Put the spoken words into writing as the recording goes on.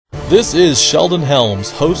This is Sheldon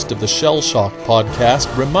Helms, host of the Shell Shock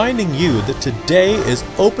podcast, reminding you that today is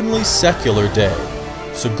Openly Secular Day.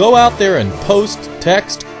 So go out there and post,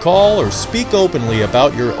 text, call, or speak openly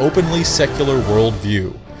about your openly secular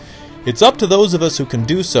worldview. It's up to those of us who can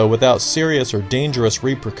do so without serious or dangerous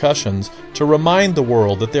repercussions to remind the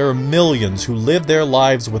world that there are millions who live their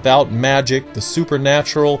lives without magic, the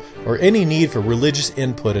supernatural, or any need for religious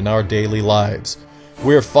input in our daily lives.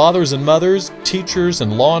 We're fathers and mothers, teachers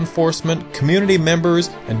and law enforcement, community members,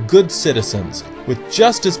 and good citizens, with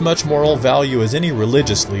just as much moral value as any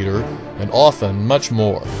religious leader, and often much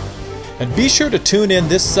more. And be sure to tune in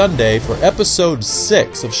this Sunday for episode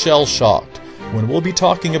 6 of Shell Shocked, when we'll be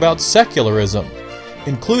talking about secularism,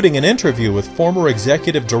 including an interview with former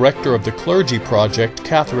executive director of the Clergy Project,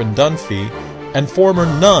 Catherine Dunphy, and former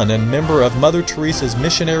nun and member of Mother Teresa's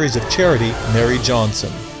Missionaries of Charity, Mary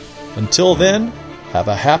Johnson. Until then, have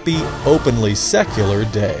a happy, openly secular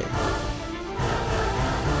day.